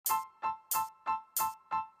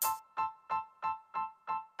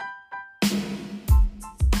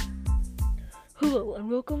Hello and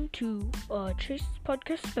welcome to Chase's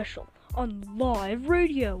podcast special on LYVE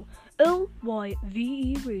Radio,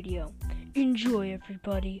 LYVE Radio. Enjoy,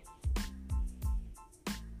 everybody.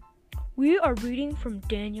 We are reading from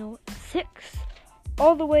Daniel 6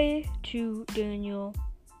 all the way to Daniel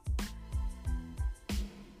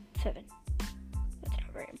 7. That's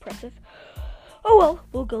not very impressive. Oh well,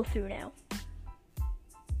 we'll go through now.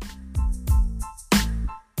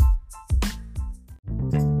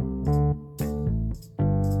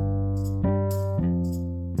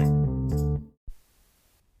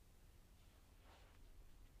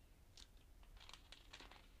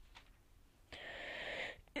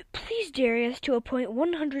 Pleased Darius to appoint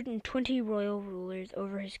 120 royal rulers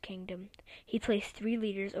over his kingdom. He placed 3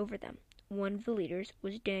 leaders over them. One of the leaders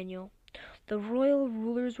was Daniel. The royal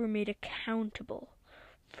rulers were made accountable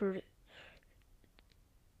for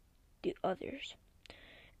the others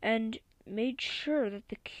and made sure that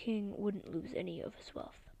the king wouldn't lose any of his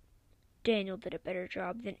wealth. Daniel did a better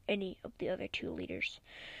job than any of the other 2 leaders.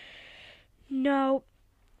 Now,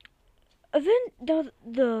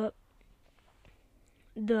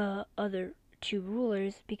 the other 2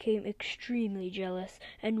 rulers became extremely jealous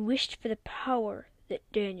and wished for the power that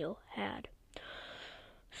Daniel had.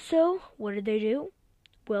 So, what did they do?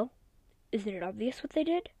 Well, isn't it obvious what they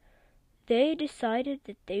did? They decided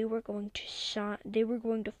that they were going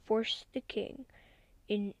to force the king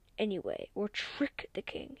in any way, or trick the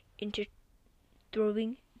king into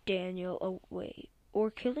throwing Daniel away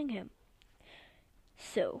or killing him.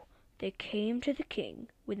 So, they came to the king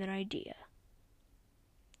with an idea.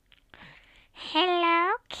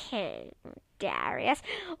 Hello, King Darius.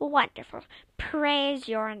 Wonderful. Praise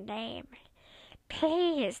your name.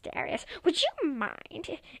 Please, Darius, would you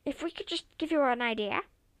mind if we could just give you an idea?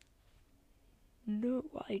 No,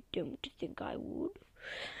 I don't think I would.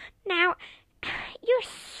 Now, you're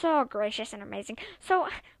so gracious and amazing. So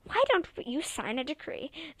why don't you sign a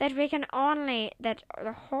decree that that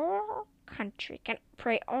the whole country can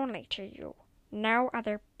pray only to you, no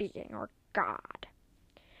other being or God?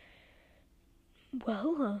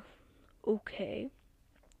 Well, okay.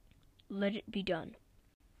 Let it be done.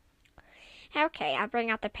 Okay, I'll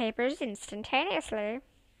bring out the papers instantaneously.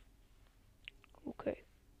 Okay.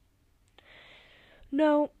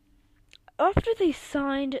 Now, after the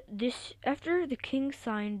king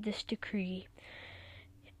signed this decree,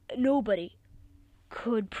 nobody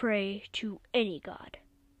could pray to any god.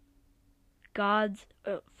 Gods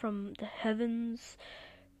from the heavens,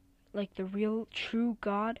 like the real true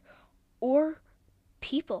God, or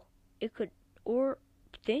people, or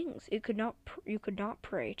things. You could not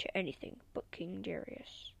pray to anything but King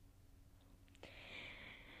Darius.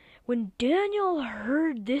 When Daniel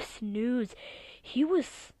heard this news, he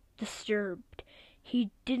was disturbed. He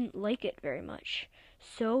didn't like it very much.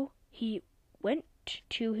 So he went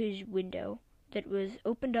to his window that was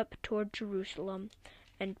opened up toward Jerusalem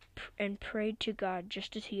and prayed to God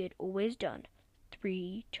just as he had always done,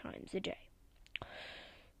 3 times a day.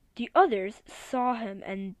 The others saw him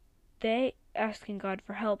and they asking God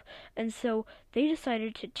for help, and so they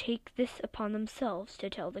decided to take this upon themselves to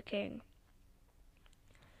tell the king.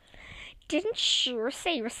 Didn't you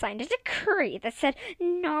say you signed a decree that said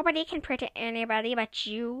nobody can pray to anybody but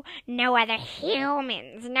you? No other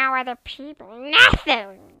humans, no other people,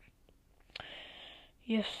 nothing!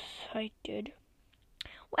 Yes, I did.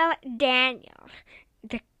 Well, Daniel,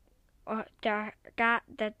 the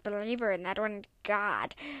believer in that one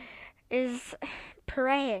God, is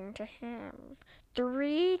praying to him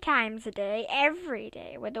 3 times a day, every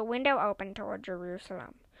day, with the window open toward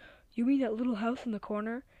Jerusalem. You mean that little house in the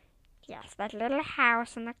corner? Yes, that little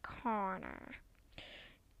house in the corner.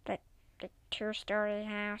 The 2-story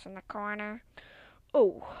house in the corner.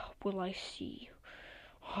 Oh, well, I see.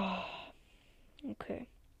 Okay.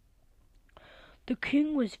 The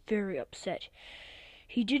king was very upset.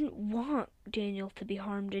 He didn't want Daniel to be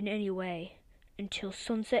harmed in any way. Until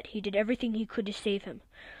sunset, he did everything he could to save him.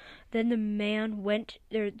 Then the men went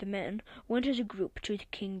as a group to the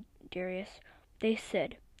King Darius. They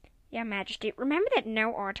said, Your Majesty, remember that no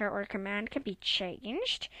order or command can be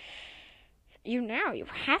changed. You know, you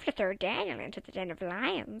have to throw Daniel into the den of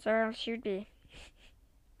lions, or else you'd be,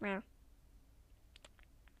 well,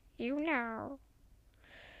 you know.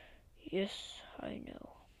 Yes, I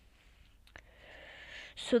know.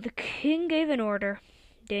 So the king gave an order.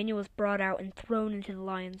 Daniel was brought out and thrown into the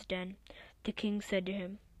lion's den. The king said to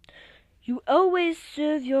him, You always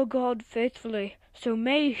serve your God faithfully, so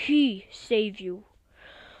may he save you.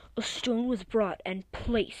 A stone was brought and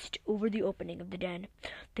placed over the opening of the den.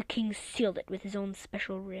 The king sealed it with his own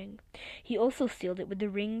special ring. He also sealed it with the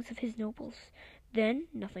rings of his nobles. Then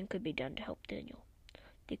nothing could be done to help Daniel.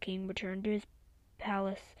 The king returned to his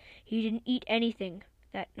palace. He didn't eat anything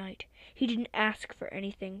that night. He didn't ask for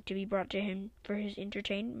anything to be brought to him for his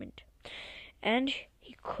entertainment. And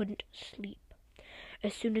he couldn't sleep.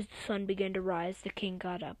 As soon as the sun began to rise, the king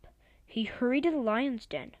got up. He hurried to the lion's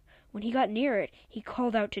den. When he got near it, he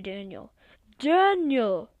called out to Daniel.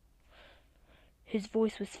 "Daniel!" His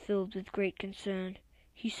voice was filled with great concern.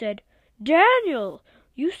 He said, "Daniel,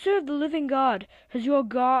 you serve the living God. Has your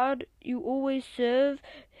God you always serve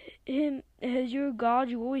been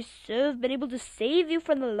able to save you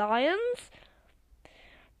from the lions?"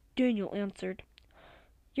 Daniel answered,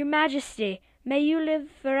 "Your Majesty, may you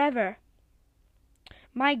live forever.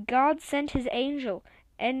 My God sent his angel,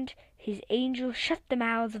 and his angel shut the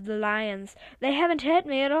mouths of the lions. They haven't hurt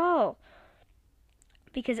me at all,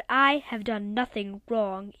 because I have done nothing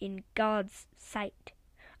wrong in God's sight.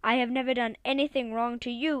 I have never done anything wrong to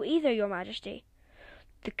you either, your Majesty."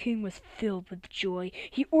 The king was filled with joy.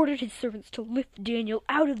 He ordered his servants to lift Daniel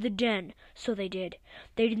out of the den. So they did.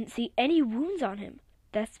 They didn't see any wounds on him.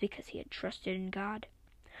 That's because he had trusted in God.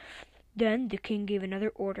 Then the king gave another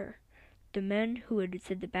order. The men who had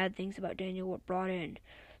said the bad things about Daniel were brought in.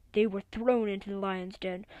 They were thrown into the lion's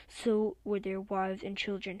den. So were their wives and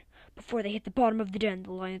children. Before they hit the bottom of the den,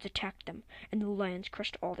 the lions attacked them, and the lions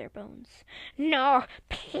crushed all their bones. "No,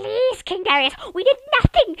 please, King Darius, we did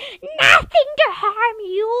nothing to harm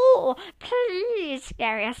you. Please,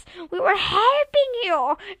 Darius, we were helping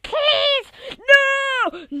you. Please."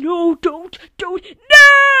 No, don't, no!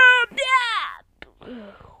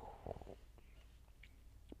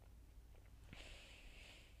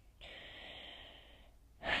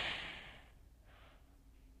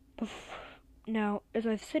 Now, as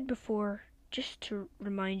I've said before, just to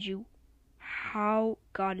remind you how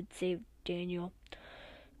God had saved Daniel,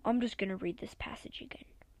 I'm just going to read this passage again.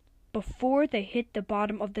 Before they hit the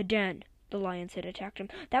bottom of the den, the lions had attacked him.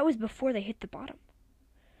 That was before they hit the bottom.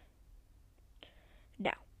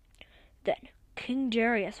 Now, then, King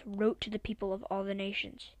Darius wrote to the people of all the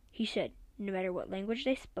nations. He said, no matter what language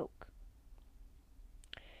they spoke,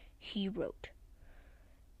 he wrote,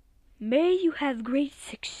 "May you have great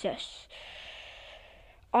success.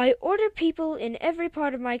 I order people in every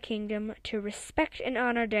part of my kingdom to respect and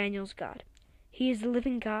honor Daniel's God. He is the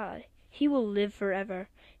living God. He will live forever.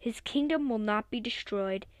 His kingdom will not be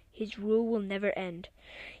destroyed. His rule will never end.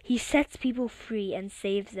 He sets people free and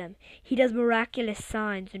saves them. He does miraculous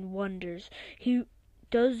signs and wonders. He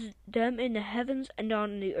does them in the heavens and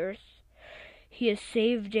on the earth. He has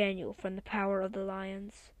saved Daniel from the power of the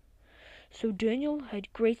lions." So Daniel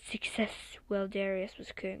had great success while Darius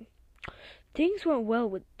was king. Things went well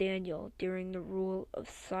with Daniel during the rule of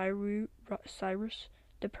Cyrus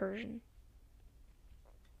the Persian.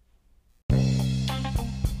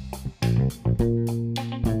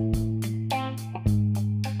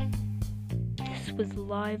 This was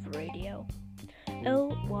Live Radio.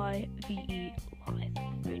 LYVE Live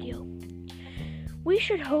Radio. We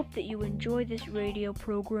should hope that you enjoy this radio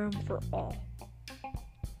program for all.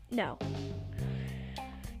 Now,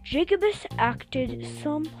 Jacobus acted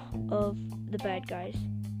some of the bad guys,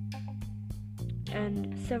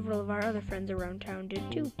 and several of our other friends around town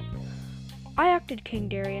did too. I acted King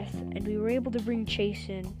Darius, and we were able to bring Chase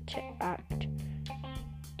in to act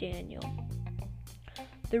Daniel.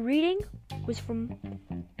 The reading was from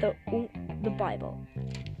the Bible,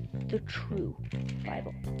 the true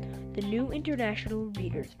Bible, the New International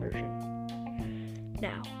Reader's Version.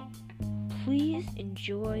 Now, please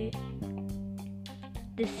enjoy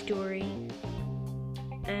this story,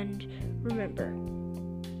 and remember,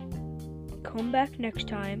 come back next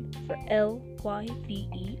time for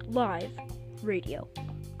LYVE Live Radio.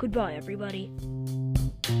 Goodbye, everybody.